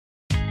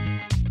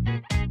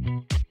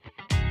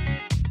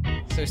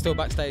So we're still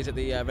backstage at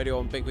the Radio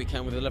 1 Big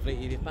Weekend with the lovely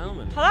Edith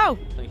Bowman. Hello.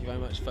 Thank you very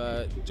much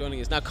for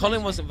joining us. Now,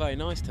 Colin wasn't very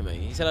nice to me.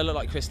 He said I look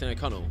like Kristen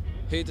O'Connell.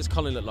 Who does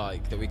Colin look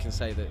like that we can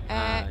say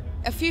that?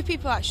 A few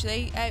people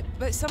actually,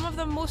 but some of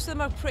them, most of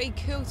them are pretty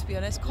cool to be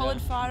honest. Colin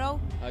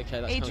Farrell, okay,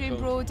 that's Adrian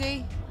cool.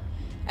 Brody.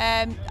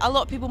 A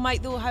lot of people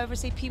might though, however,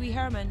 say Pee Wee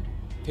Herman.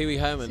 Pee Wee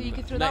Herman. So you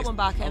can throw that one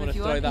back at him if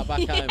you want. I'm going to throw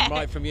that back at him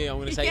right from you. I'm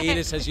going to say,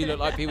 Edith says you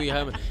look like Pee Wee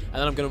Herman, and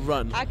then I'm going to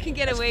run. I can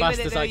get away with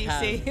it though, you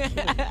see.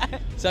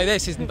 So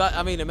this is,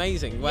 I mean,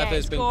 amazing.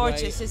 Weather's been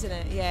gorgeous, great. isn't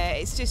it? Yeah,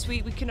 it's just,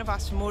 we couldn't have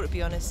asked for more, to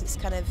be honest. It's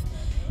kind of,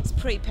 it's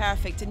pretty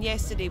perfect. And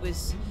yesterday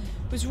was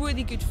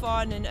really good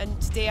fun,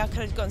 and today I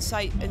kind of got on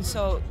site and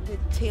saw the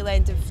tail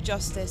end of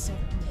Justice and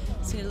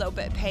seen a little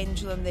bit of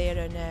Pendulum there,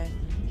 and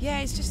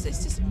yeah,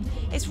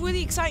 it's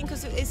really exciting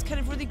because it's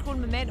kind of really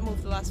grown momentum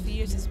over the last few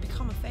years. It's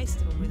become a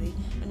festival really,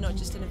 and not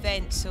just an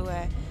event. So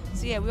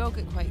yeah, we all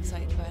get quite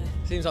excited about it.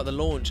 Seems like the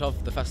launch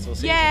of the festival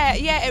season. Yeah,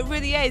 it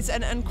really is,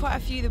 and quite a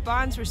few of the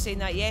bands were saying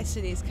that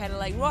yesterday. It's kind of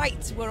like,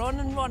 right, we're on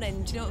and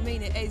running. Do you know what I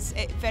mean?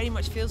 It very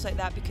much feels like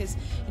that because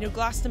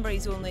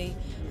Glastonbury's only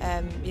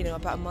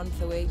about a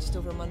month away, just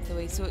over a month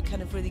away. So it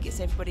kind of really gets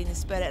everybody in the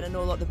spirit. And I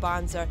know a lot of the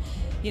bands are,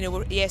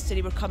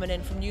 yesterday we're coming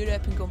in from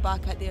Europe and going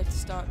back out there to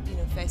start,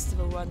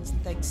 festival runs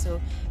and things. So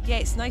yeah,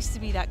 it's nice to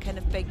be that kind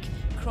of big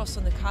cross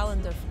on the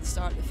calendar for the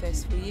start of the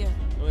festival year.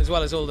 Well, as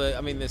well as all the,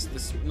 I mean,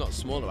 there's not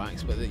smaller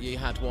acts, but that you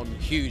had one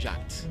huge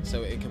act.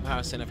 So in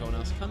comparison, everyone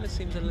else kind of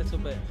seems a little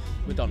bit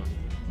Madonna.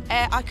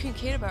 I couldn't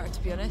care about her,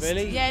 to be honest.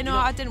 Really? Yeah, no,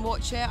 I didn't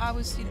watch it. I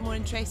was more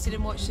interested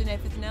in watching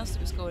everything else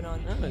that was going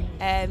on.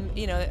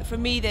 Oh. For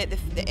me,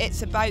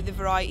 it's about the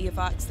variety of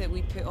acts that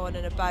we put on,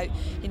 and about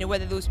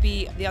whether those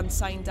be the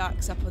unsigned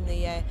acts up on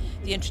the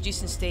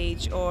introducing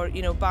stage, or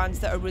bands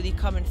that are really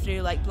coming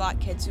through, like Black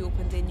Kids who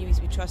opened in News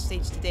We Trust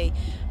stage today.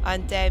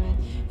 And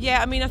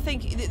yeah, I mean, I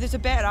think there's a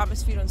better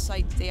atmosphere on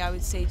site today, I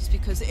would say, just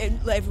because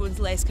everyone's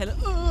less kind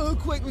of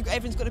quick.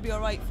 Everyone's got to be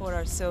all right for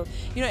her. So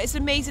it's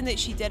amazing that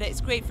she did it.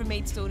 It's great for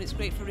Maidstone. It's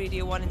great for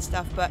Radio 1 and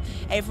stuff, but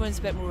everyone's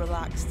a bit more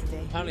relaxed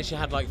today. Apparently she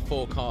had like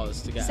 4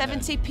 cars to get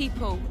 70 her.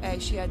 people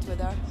she had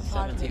with her.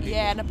 70 people.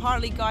 Yeah, and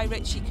apparently Guy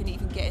Ritchie couldn't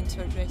even get into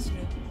her dressing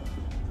room.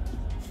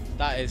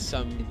 That is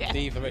some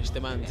diva-rich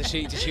demand. Did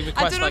she request?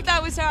 I don't know if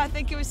that was her. I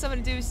think it was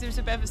something to do with there was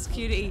a bit of a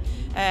security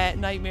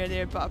nightmare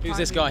there. But who's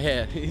this guy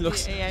here? He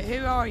looks. Yeah.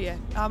 Who are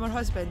you? I'm her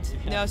husband.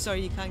 Yeah. No,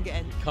 sorry, you can't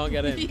get in. Can't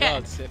get in.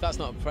 God, if that's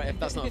not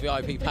a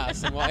VIP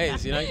pass, then what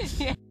is?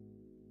 Yeah.